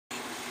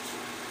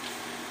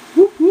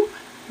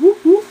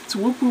It's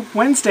Woop Woop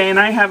Wednesday, and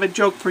I have a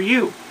joke for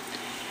you.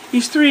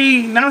 These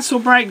three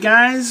not-so-bright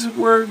guys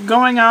were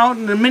going out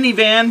in a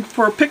minivan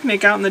for a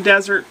picnic out in the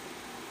desert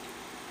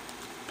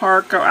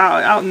park,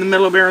 out in the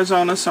middle of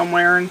Arizona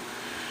somewhere, and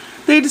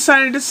they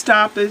decided to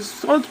stop.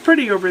 It's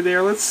pretty over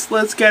there.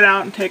 Let's get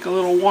out and take a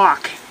little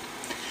walk.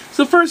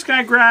 So the first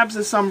guy grabs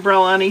this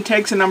umbrella, and he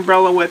takes an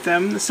umbrella with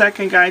him. The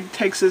second guy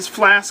takes his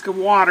flask of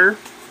water.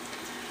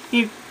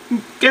 He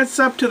gets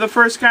up to the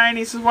first guy and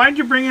he says, "Why'd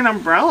you bring an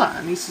umbrella?"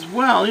 And he says,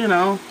 "Well, you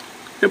know,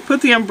 to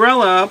put the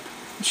umbrella up,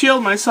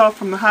 shield myself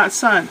from the hot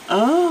sun."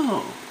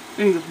 "Oh."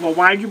 And he goes, "Well,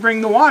 why'd you bring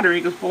the water?"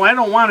 He goes, "Well, I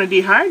don't want to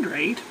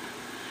dehydrate."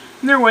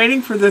 And they're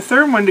waiting for the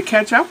third one to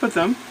catch up with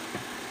them.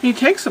 He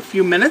takes a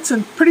few minutes,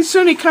 and pretty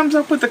soon he comes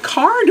up with a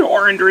car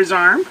door under his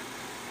arm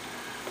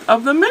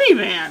of the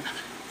minivan.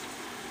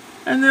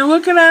 And they're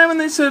looking at him and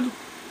they said,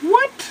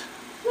 What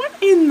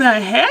in the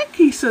heck?"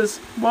 He says,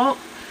 "Well,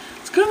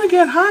 it's going to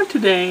get hot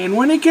today, and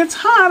when it gets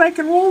hot, I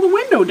can roll the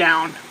window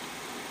down."